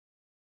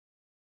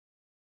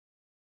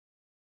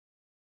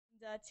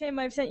Tim,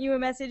 I've sent you a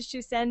message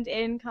to send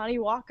in Connie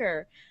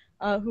Walker,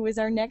 who is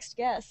our next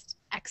guest.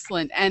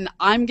 Excellent. And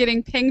I'm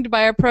getting pinged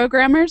by a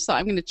programmer, so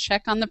I'm going to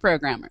check on the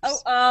programmers.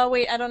 Oh,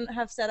 wait, I don't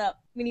have set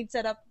up. We need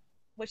set up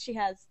what she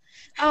has.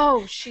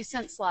 Oh, she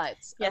sent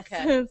slides. Yes,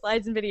 Okay.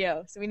 slides and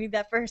video. So we need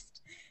that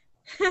first.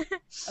 Okay.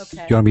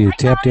 Do you want me to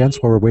tap dance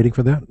while we're waiting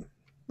for that?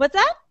 What's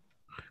that?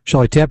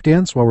 Shall I tap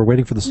dance while we're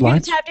waiting for the You're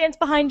gonna slides? tap dance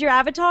behind your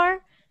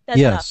avatar? That's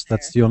Yes,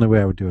 that's the only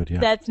way I would do it, yeah.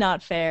 That's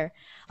not fair.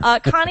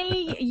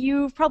 Connie,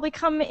 you've probably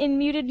come in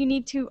muted. You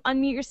need to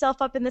unmute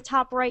yourself up in the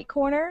top right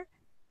corner.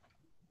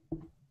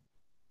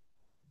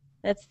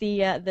 That's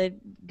the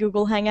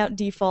Google Hangout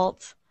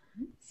default.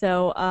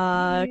 So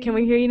can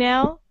we hear you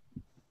now?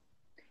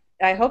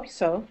 I hope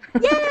so.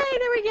 Yay!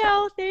 There we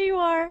go. There you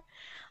are.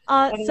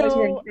 Otherwise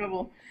we're in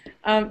trouble.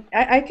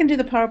 I can do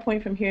the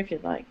PowerPoint from here if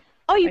you'd like.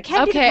 Oh, you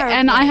can do the Okay, PowerPoint.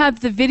 and I have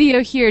the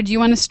video here. Do you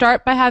want to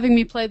start by having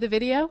me play the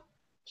video?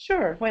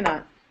 Sure, why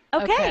not?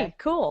 Okay,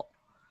 cool.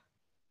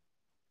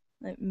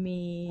 Let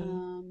me...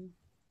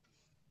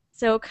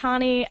 So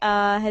Connie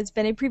has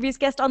been a previous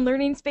guest on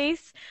Learning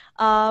Space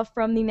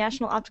from the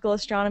National Optical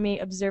Astronomy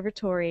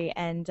Observatory,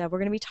 and we're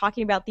going to be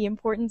talking about the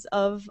importance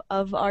of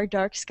our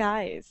dark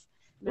skies.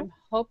 I'm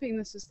hoping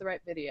this is the right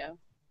video.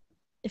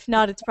 If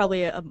not, it's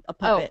probably a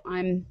puppet. Oh,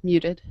 I'm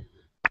muted.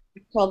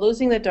 It's called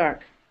Losing the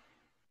Dark.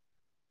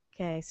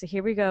 Okay, so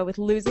here we go with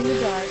Losing the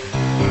Dark.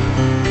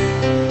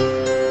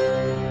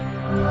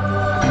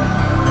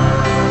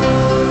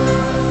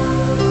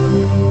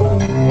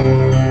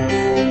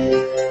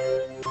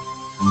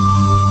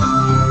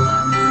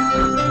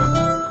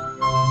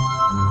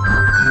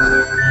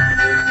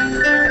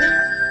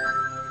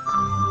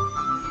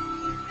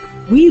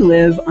 We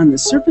live on the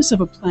surface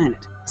of a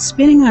planet,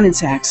 spinning on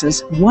its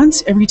axis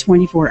once every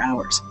 24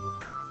 hours.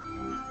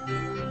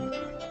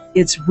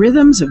 Its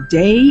rhythms of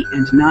day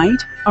and night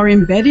are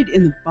embedded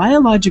in the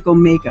biological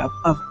makeup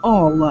of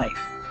all life.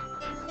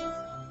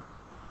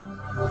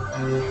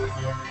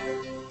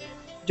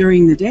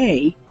 During the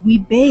day, we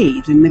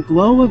bathe in the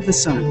glow of the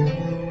sun.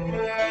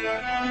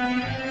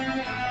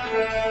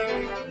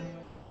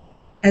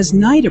 As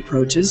night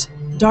approaches,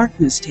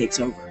 darkness takes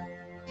over.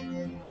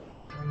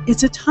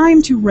 It's a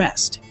time to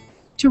rest,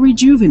 to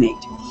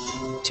rejuvenate,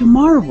 to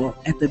marvel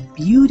at the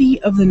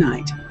beauty of the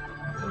night.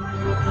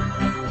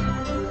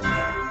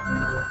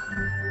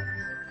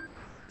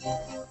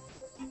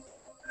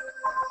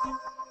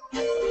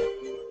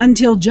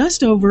 Until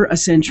just over a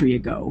century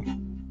ago,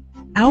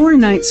 our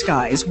night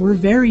skies were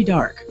very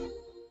dark.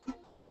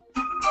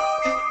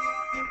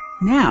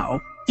 Now,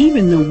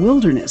 even the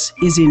wilderness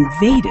is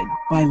invaded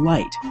by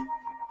light.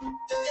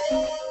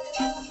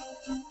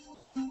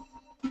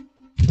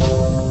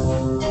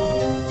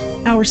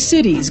 Our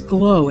cities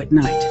glow at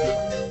night.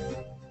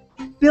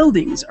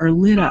 Buildings are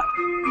lit up.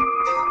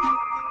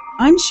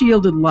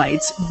 Unshielded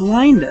lights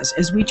blind us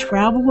as we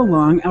travel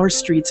along our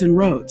streets and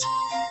roads.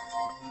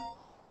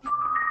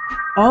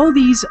 All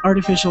these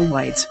artificial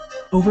lights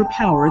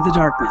overpower the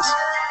darkness.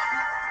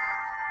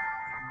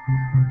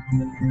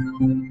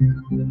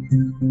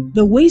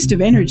 The waste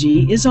of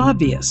energy is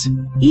obvious,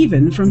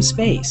 even from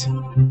space.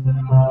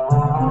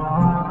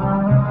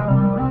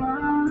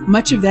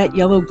 Much of that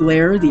yellow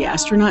glare the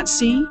astronauts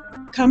see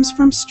comes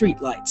from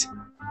streetlights.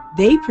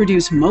 They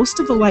produce most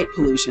of the light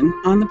pollution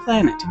on the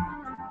planet.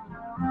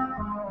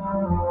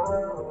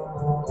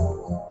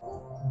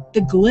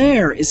 The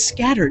glare is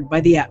scattered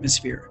by the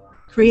atmosphere,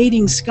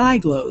 creating sky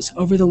glows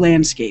over the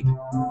landscape.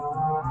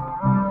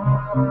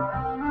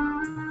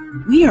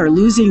 We are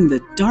losing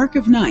the dark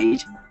of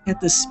night at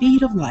the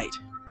speed of light.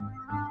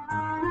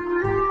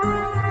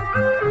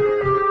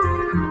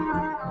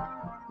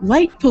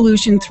 Light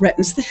pollution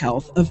threatens the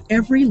health of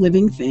every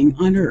living thing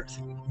on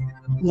Earth.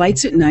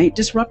 Lights at night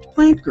disrupt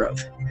plant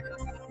growth.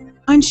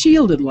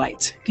 Unshielded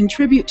lights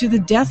contribute to the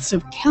deaths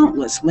of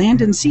countless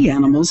land and sea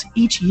animals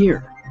each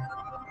year.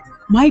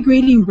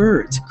 Migrating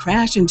birds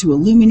crash into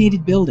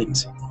illuminated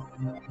buildings.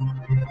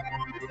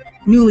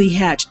 Newly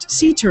hatched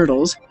sea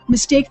turtles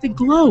mistake the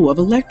glow of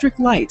electric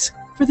lights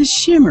for the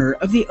shimmer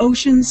of the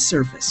ocean's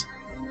surface.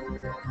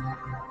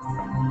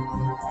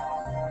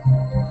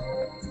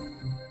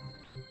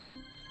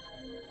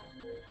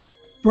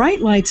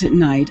 Bright lights at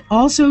night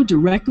also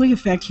directly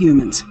affect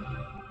humans.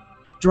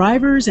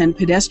 Drivers and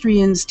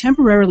pedestrians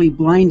temporarily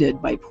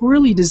blinded by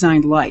poorly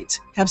designed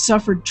lights have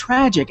suffered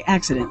tragic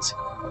accidents.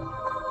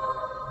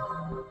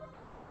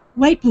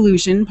 Light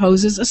pollution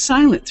poses a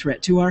silent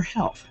threat to our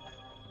health.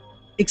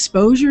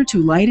 Exposure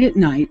to light at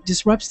night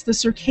disrupts the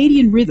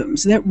circadian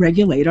rhythms that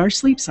regulate our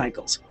sleep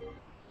cycles.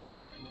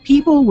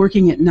 People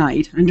working at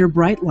night under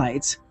bright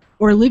lights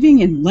or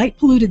living in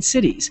light-polluted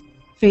cities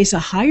face a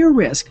higher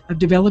risk of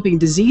developing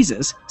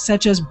diseases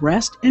such as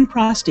breast and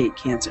prostate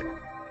cancer.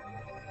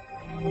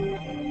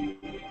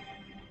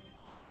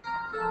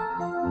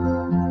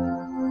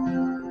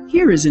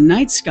 Here is a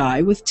night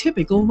sky with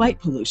typical light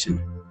pollution.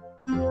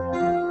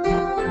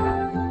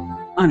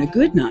 On a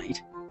good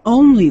night,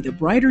 only the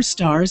brighter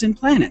stars and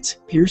planets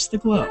pierce the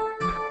glow.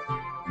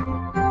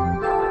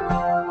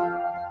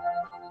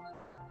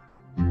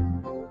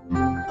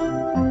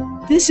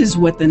 This is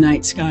what the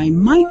night sky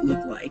might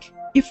look like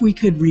if we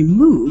could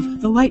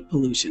remove the light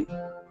pollution.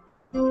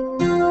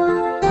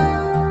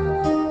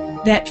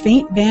 That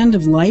faint band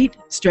of light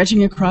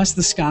stretching across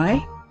the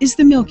sky is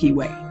the Milky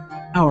Way,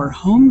 our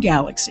home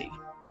galaxy.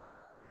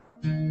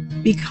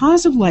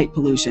 Because of light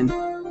pollution,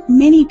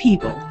 many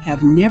people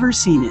have never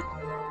seen it.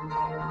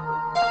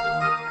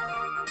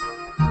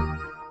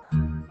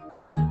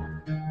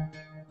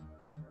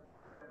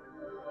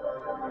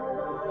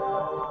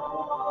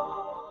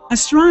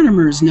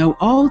 Astronomers know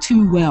all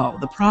too well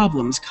the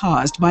problems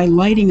caused by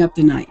lighting up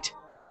the night.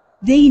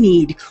 They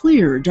need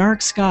clear,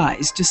 dark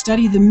skies to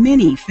study the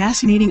many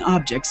fascinating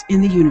objects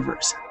in the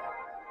universe.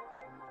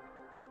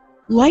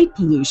 Light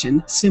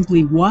pollution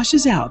simply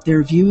washes out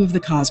their view of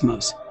the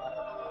cosmos.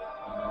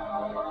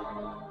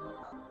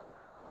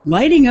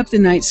 Lighting up the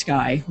night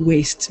sky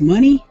wastes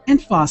money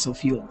and fossil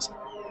fuels.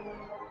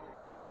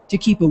 To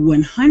keep a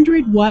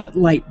 100-watt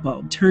light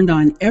bulb turned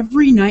on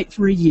every night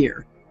for a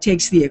year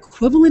takes the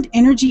equivalent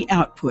energy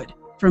output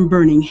from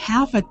burning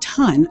half a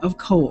ton of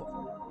coal.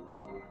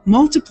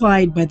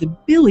 Multiplied by the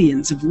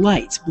billions of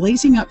lights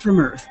blazing up from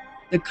Earth,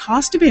 the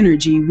cost of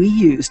energy we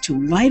use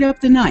to light up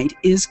the night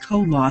is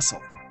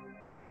colossal.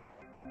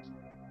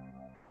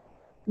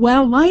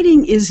 While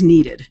lighting is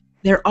needed,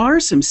 there are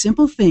some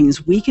simple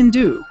things we can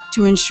do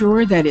to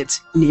ensure that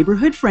it's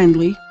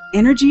neighborhood-friendly,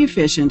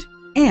 energy-efficient,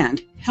 and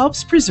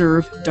helps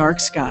preserve dark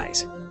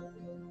skies.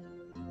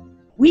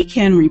 We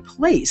can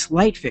replace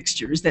light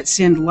fixtures that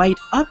send light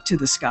up to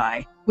the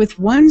sky with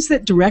ones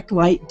that direct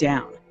light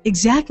down,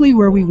 exactly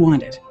where we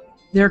want it.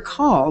 They're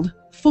called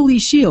fully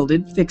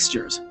shielded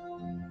fixtures.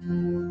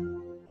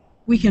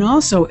 We can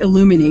also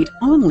illuminate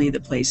only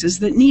the places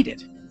that need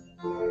it.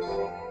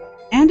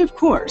 And of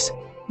course,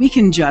 we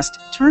can just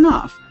turn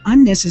off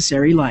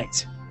unnecessary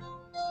lights.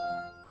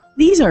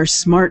 These are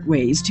smart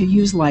ways to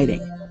use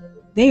lighting.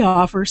 They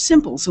offer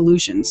simple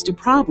solutions to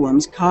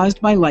problems caused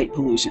by light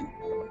pollution.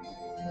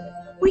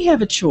 We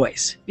have a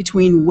choice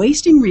between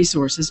wasting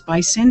resources by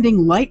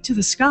sending light to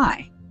the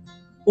sky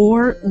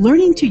or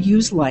learning to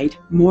use light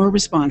more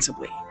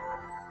responsibly.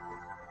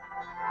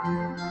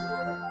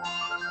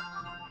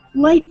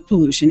 Light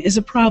pollution is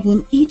a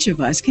problem each of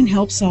us can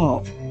help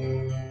solve.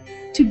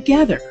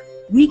 Together,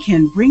 we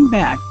can bring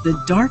back the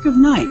dark of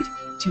night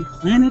to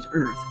planet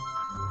Earth.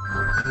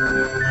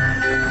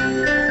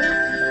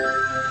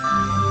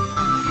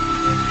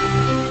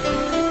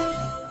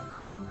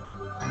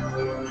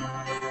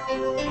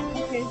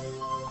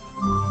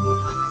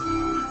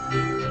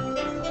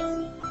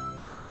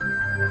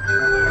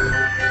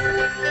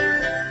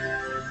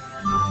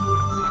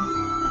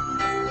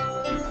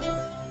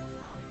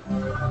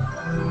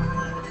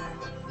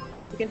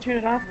 You can turn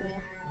it off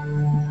now.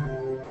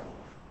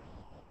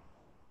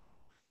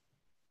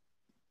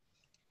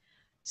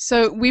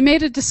 So we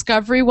made a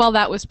discovery while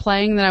that was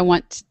playing that I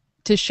want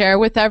to share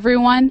with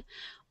everyone.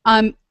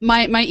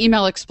 My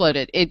email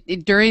exploded.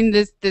 During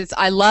this,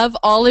 I love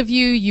all of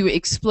you. You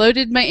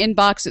exploded my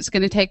inbox. It's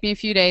going to take me a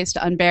few days to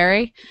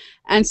unbury.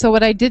 And so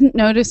what I didn't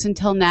notice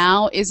until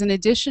now is, in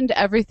addition to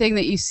everything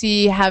that you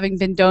see having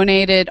been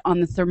donated on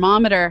the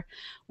thermometer,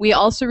 we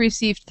also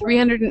received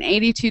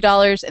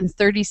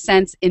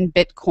 $382.30 in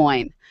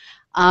Bitcoin.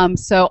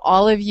 So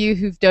all of you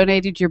who've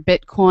donated your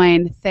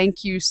Bitcoin,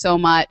 thank you so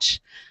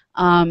much.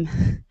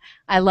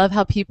 I love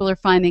how people are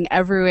finding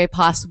every way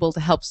possible to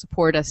help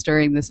support us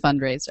during this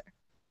fundraiser.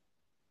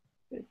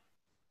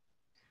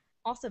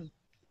 Awesome.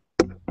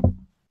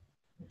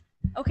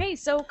 Okay,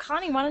 so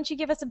Connie, why don't you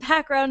give us a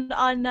background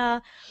on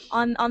the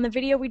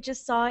video we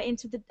just saw,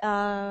 Into the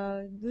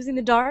Losing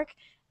the Dark,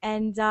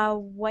 and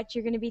what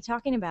you're going to be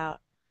talking about.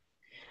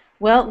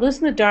 Well,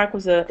 Losing the Dark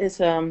is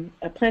a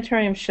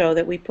planetarium show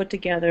that we put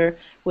together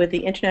with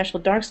the International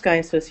Dark Sky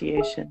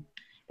Association.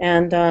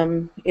 And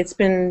it's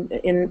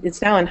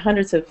now in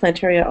hundreds of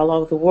planetaria all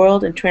over the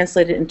world and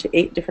translated into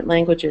 8 different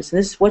languages. And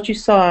this, what you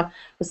saw,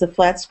 was the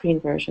flat screen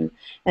version.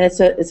 And it's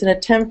an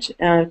attempt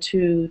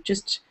to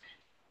just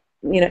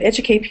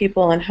educate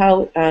people on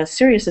how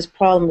serious this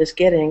problem is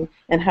getting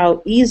and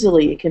how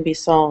easily it can be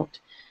solved.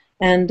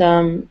 And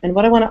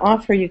what I want to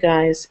offer you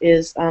guys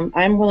is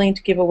I'm willing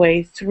to give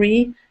away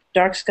 3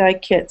 dark sky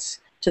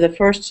kits to the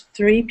first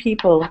 3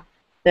 people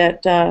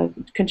that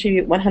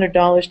contribute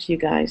 $100 to you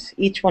guys,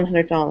 each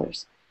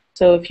 $100.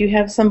 So if you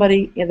have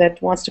somebody that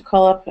wants to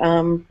call up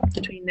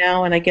between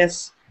now and I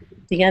guess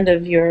the end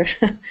of your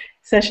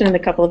session in a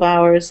couple of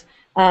hours,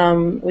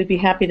 we'd be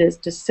happy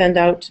to send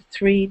out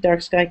 3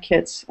 dark sky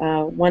kits,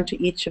 1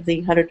 to each of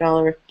the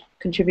 $100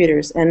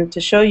 contributors. And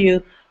to show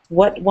you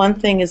what one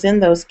thing is in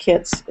those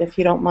kits, if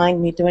you don't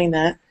mind me doing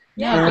that.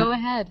 Yeah, go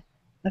ahead.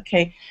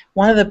 Okay,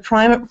 one of the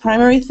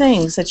primary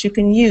things that you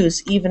can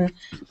use even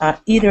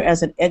either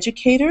as an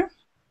educator, let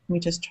me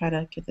just try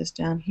to get this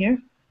down here,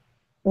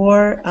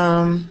 or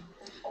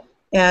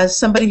as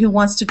somebody who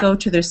wants to go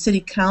to their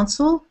city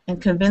council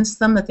and convince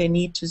them that they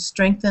need to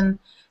strengthen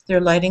their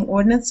lighting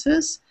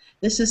ordinances.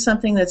 This is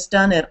something that's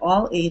done at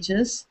all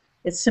ages.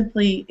 It's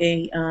simply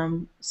a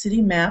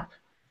city map.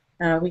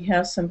 We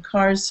have some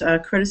cards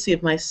courtesy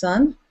of my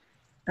son.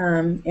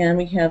 And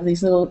we have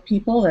these little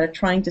people that are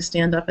trying to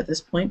stand up at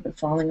this point but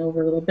falling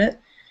over a little bit.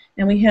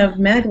 And we have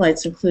mag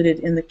lights included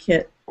in the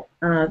kit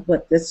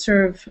that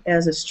serve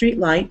as a street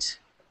light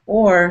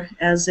or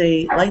as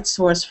a light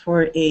source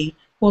for a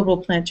portable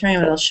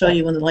planetarium, and I'll show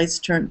you when the lights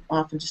turn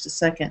off in just a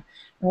second.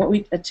 And what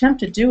we attempt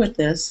to do with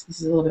this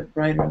is a little bit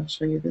brighter, I'll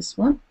show you this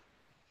one,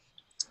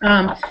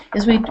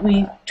 is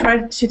we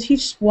try to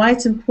teach why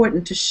it's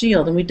important to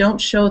shield, and we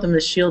don't show them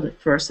the shield at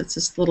first. It's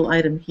this little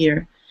item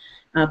here.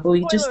 But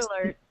we Spoiler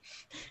alert.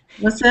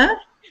 What's that?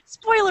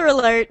 Spoiler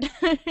alert.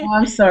 Oh,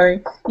 I'm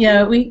sorry.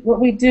 Yeah, what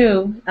we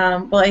do,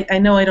 well, I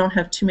know I don't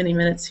have too many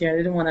minutes here. I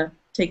didn't want to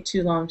take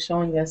too long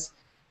showing this.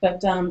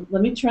 But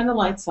let me turn the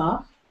lights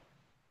off.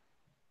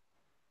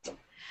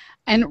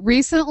 And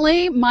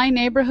recently, my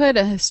neighborhood,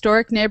 a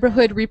historic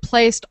neighborhood,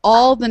 replaced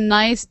all the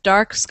nice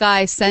dark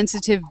sky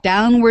sensitive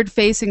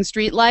downward-facing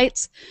street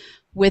lights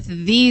with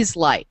these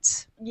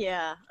lights.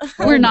 Yeah.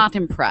 We're not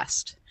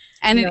impressed.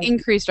 And it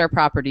increased our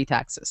property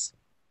taxes.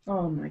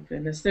 Oh my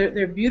goodness,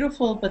 they're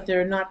beautiful, but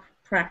they're not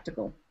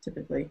practical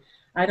typically.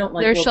 I don't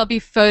like. There shall be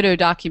photo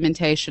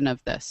documentation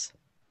of this.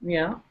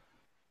 Yeah.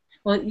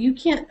 Well, you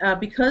can't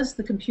because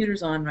the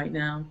computer's on right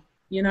now.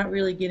 You're not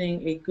really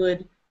getting a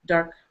good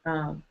dark,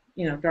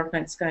 dark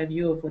night sky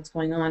view of what's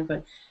going on.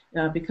 But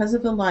because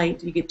of the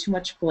light, you get too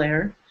much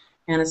glare,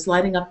 and it's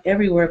lighting up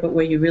everywhere but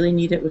where you really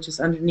need it, which is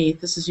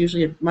underneath. This is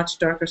usually a much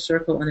darker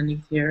circle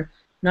underneath here.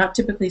 Not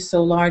typically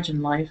so large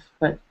in life,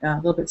 but a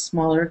little bit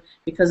smaller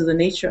because of the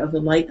nature of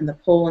the light and the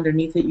pole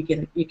underneath it.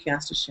 You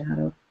cast a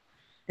shadow,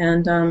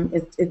 and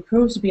it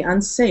proves to be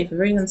unsafe,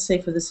 very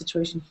unsafe for this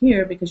situation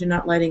here because you're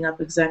not lighting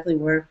up exactly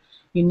where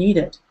you need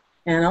it,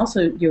 and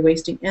also you're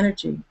wasting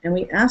energy. And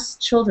we ask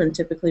children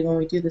typically when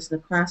we do this in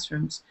the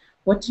classrooms,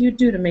 what do you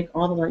do to make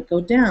all the light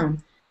go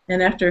down?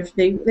 And after if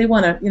they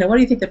want to, what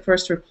do you think the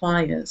first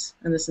reply is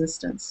in this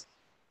instance?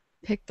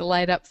 Pick the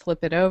light up,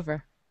 flip it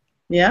over.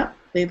 Yeah,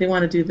 they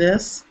want to do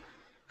this,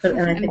 but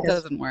and I think it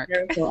doesn't work.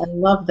 I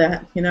love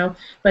that,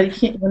 But you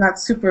can't. We're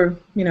not super,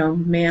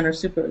 man or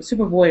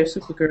super boy or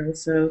super girl.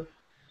 So,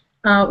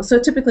 so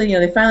typically,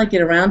 they finally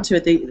get around to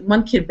it.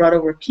 One kid brought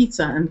over a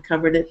pizza and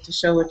covered it to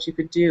show what you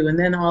could do, and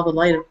then all the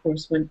light, of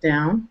course, went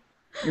down,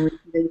 and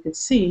you could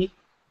see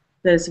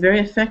that it's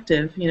very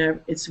effective.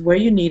 It's where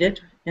you need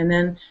it, and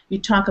then you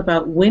talk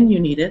about when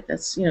you need it.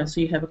 That's so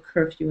you have a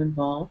curfew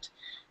involved.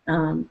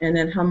 And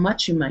then how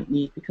much you might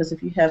need, because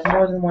if you have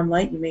more than one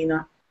light, you may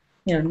not,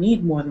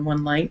 need more than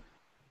one light.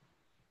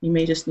 You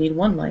may just need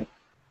one light.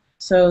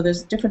 So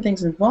there's different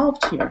things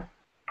involved here,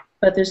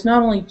 but there's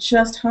not only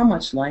just how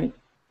much light,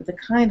 but the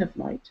kind of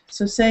light.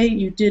 So say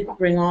you did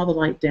bring all the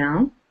light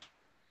down.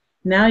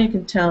 Now you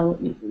can tell,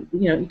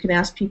 you can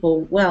ask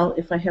people, well,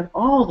 if I have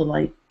all the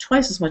light,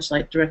 twice as much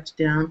light directed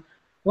down,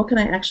 what can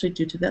I actually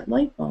do to that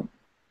light bulb?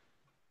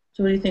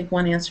 So what do you think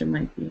one answer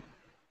might be?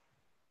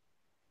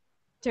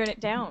 Turn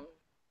it down.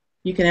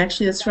 You can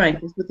actually, that's right,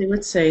 that's what they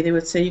would say. They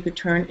would say you could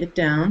turn it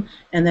down,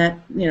 and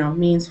that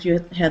means if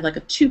you had like a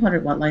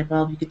 200 watt light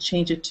bulb, you could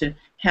change it to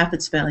half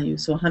its value,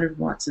 so 100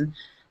 watts. And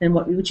then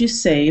what would you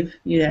save?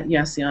 You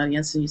ask the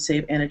audience, and you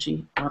save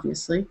energy,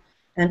 obviously,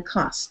 and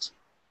cost.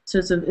 So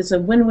it's a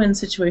win-win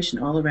situation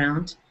all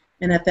around.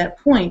 And at that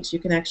point, you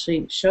can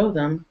actually show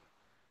them,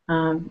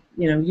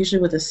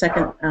 usually with a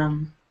second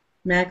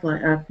mag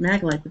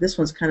light, but this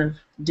one's kind of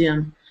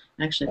dim,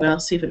 actually, but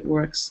I'll see if it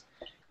works.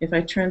 If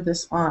I turn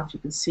this off, you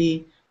can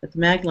see that the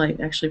mag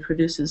light actually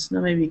produces, no,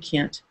 maybe you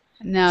can't.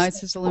 No,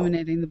 it's just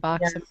illuminating the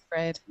box, I'm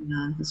afraid.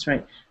 Yeah, that's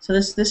right. So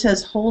this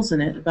has holes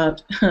in it,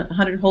 about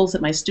 100 holes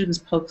that my students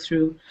poke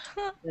through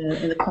so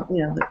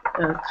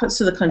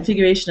the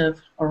configuration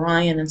of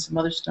Orion and some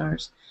other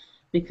stars,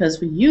 because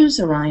we use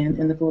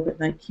Orion in the Globe at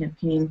Night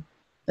campaign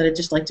that I'd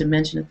just like to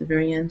mention at the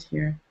very end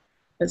here.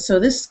 But so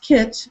this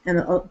kit, and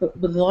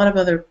with a lot of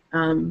other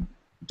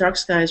dark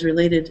skies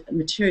related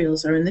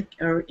materials, are in the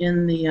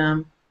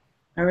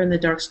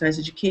Dark Skies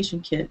Education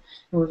Kit,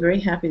 and we're very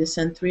happy to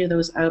send 3 of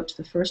those out to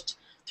the first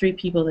 3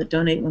 people that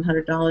donate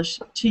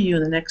 $100 to you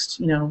in the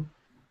next,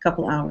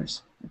 couple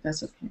hours, if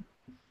that's okay.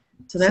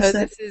 So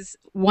this is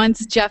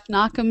once Jeff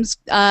Knockham's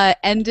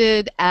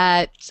ended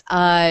at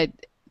 5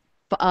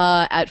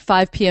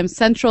 p.m.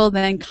 Central,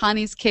 then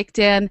Connie's kicked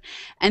in,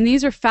 and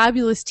these are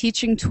fabulous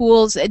teaching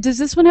tools. Does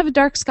this one have a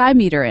dark sky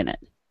meter in it?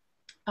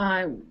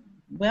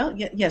 Well,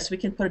 yes, we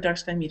can put a dark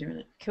sky meter in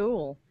it.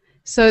 Cool.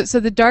 So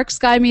the dark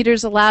sky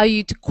meters allow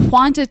you to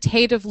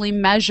quantitatively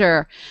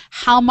measure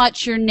how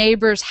much your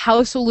neighbor's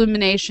house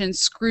illumination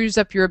screws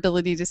up your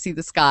ability to see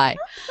the sky.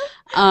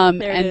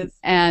 And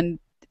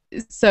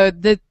so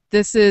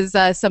this is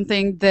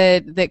something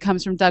that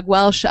comes from Doug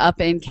Welsh up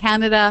in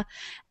Canada,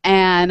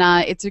 and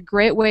it's a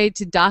great way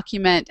to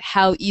document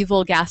how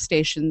evil gas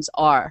stations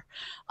are.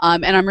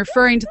 And I'm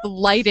referring to the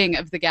lighting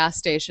of the gas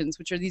stations,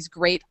 which are these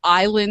great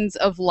islands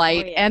of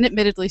light and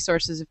admittedly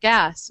sources of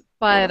gas.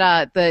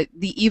 But the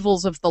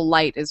evils of the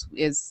light is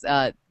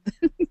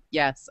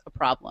yes, a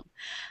problem.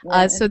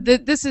 So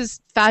this is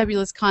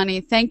fabulous,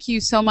 Connie. Thank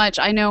you so much.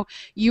 I know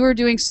you are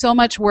doing so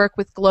much work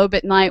with Globe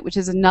at Night, which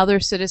is another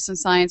citizen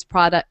science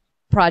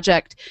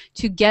project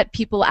to get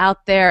people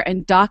out there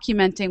and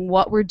documenting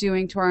what we're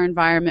doing to our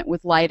environment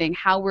with lighting,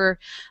 how we're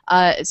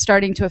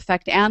starting to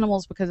affect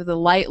animals because of the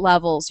light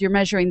levels. You're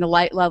measuring the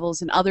light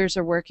levels, and others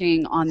are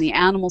working on the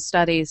animal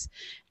studies.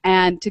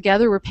 And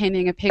together we're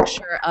painting a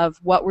picture of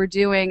what we're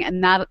doing,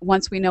 and that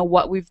once we know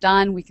what we've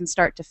done, we can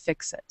start to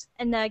fix it.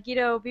 And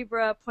Guido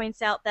Vibra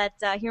points out that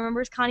he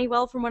remembers Connie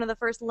well from one of the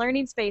first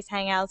Learning Space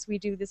Hangouts. We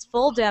do this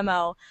full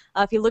demo.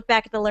 If you look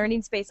back at the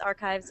Learning Space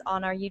archives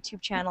on our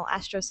YouTube channel,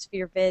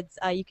 Astrosphere Vids,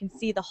 you can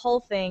see the whole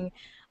thing,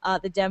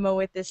 the demo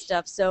with this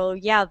stuff. So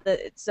yeah,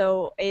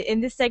 so in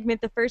this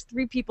segment, the first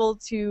 3 people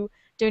to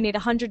donate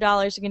 $100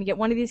 are going to get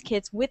one of these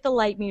kits with the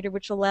light meter,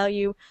 which will allow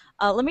you.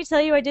 Let me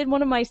tell you, I did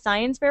one of my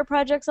science fair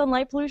projects on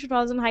light pollution when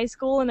I was in high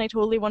school, and I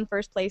totally won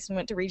first place and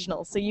went to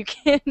regionals. So you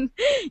can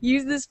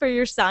use this for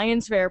your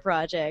science fair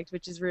project,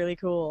 which is really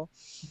cool.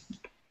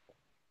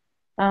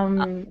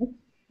 So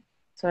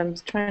I'm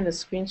trying to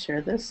screen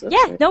share this. Okay.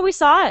 Yeah, no, we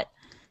saw it.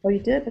 Oh, you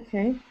did?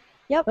 Okay.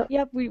 Yep, Oh.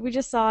 yep, we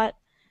just saw it.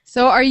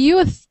 So are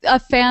you a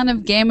fan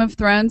of Game of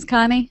Thrones,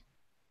 Connie?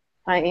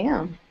 I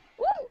am.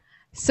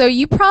 So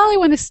you probably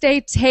want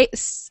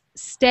to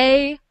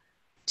stay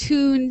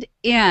tuned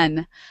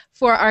in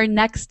for our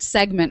next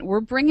segment. We're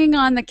bringing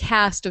on the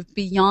cast of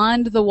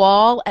Beyond the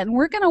Wall, and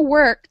we're going to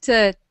work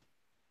to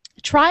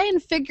try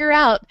and figure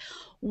out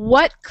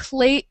what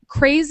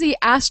crazy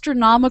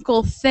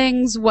astronomical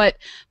things, what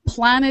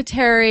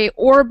planetary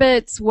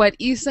orbits, what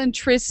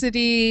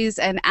eccentricities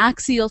and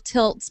axial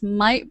tilts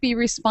might be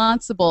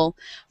responsible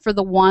for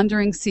the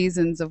wandering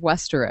seasons of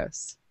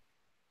Westeros.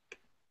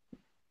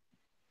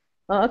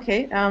 Oh,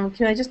 okay.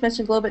 Can I just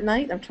mention Globe at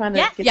Night? I'm trying to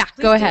get. Yeah,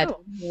 go ahead.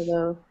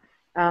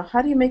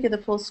 How do you make it the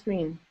full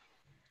screen?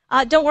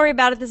 Don't worry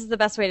about it. This is the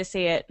best way to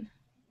see it.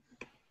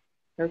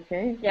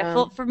 Okay.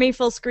 Yeah, for me,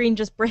 full screen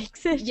just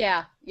breaks it.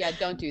 Yeah,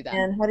 don't do that.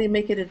 And how do you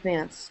make it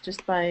advance?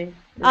 Just by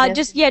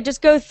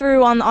just go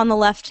through on the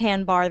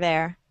left-hand bar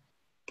there,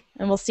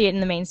 and we'll see it in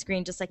the main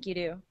screen just like you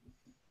do.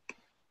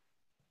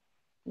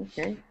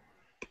 Okay.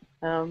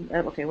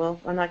 Okay.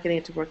 Well, I'm not getting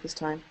it to work this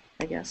time,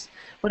 I guess.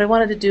 What I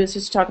wanted to do is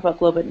just talk about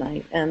Globe at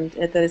Night, and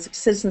that it's a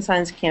citizen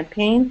science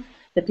campaign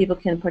that people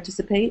can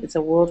participate. It's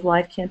a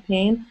worldwide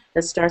campaign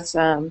that starts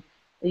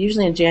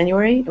usually in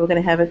January, and we're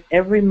going to have it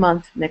every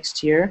month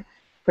next year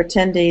for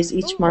 10 days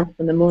each month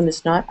when the moon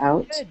is not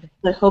out. Good.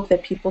 I hope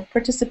that people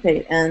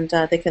participate, and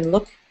they can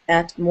look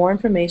at more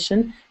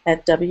information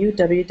at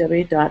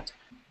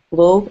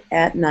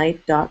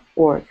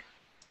www.globeatnight.org.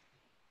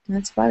 And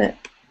that's about it.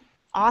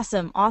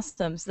 Awesome,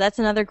 awesome. So that's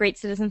another great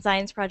citizen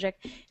science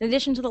project. In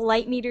addition to the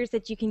light meters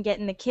that you can get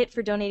in the kit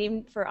for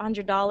donating for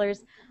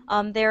 $100,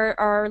 there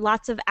are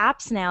lots of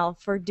apps now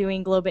for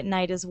doing Globe at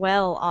Night as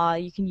well.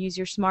 You can use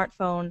your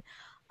smartphone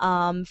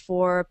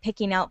for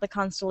picking out the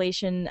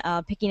constellation,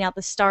 picking out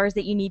the stars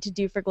that you need to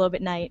do for Globe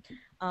at Night,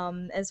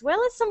 as well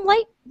as some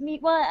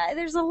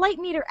there's a light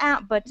meter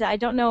app, but I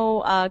don't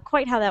know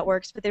quite how that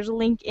works, but there's a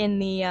link in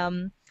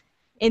the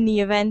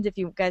event if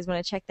you guys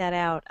want to check that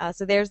out.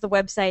 So there's the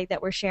website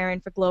that we're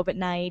sharing for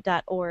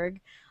globeatnight.org.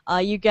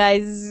 You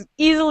guys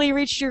easily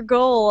reached your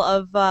goal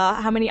of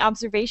how many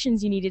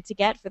observations you needed to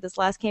get for this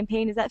last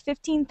campaign. Is that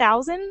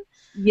 15,000?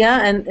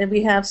 Yeah, and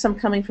we have some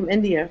coming from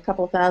India, a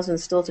couple thousand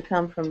still to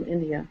come from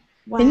India.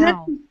 Wow. Can you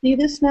actually see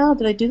this now?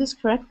 Did I do this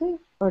correctly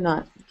or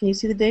not? Can you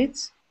see the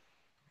dates?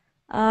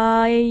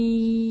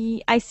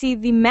 I see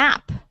the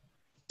map.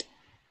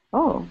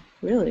 Oh,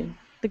 really?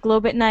 The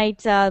Globe at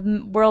Night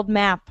world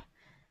map.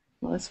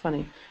 Well, that's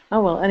funny.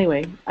 Oh, well,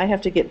 anyway, I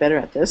have to get better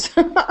at this.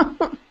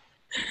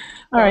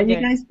 All right,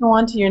 you guys go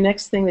on to your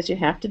next thing that you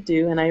have to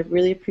do, and I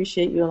really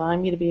appreciate you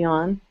allowing me to be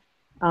on.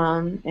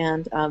 I'll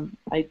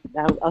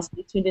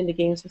stay tuned into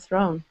Games of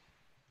Thrones.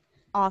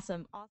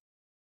 Awesome.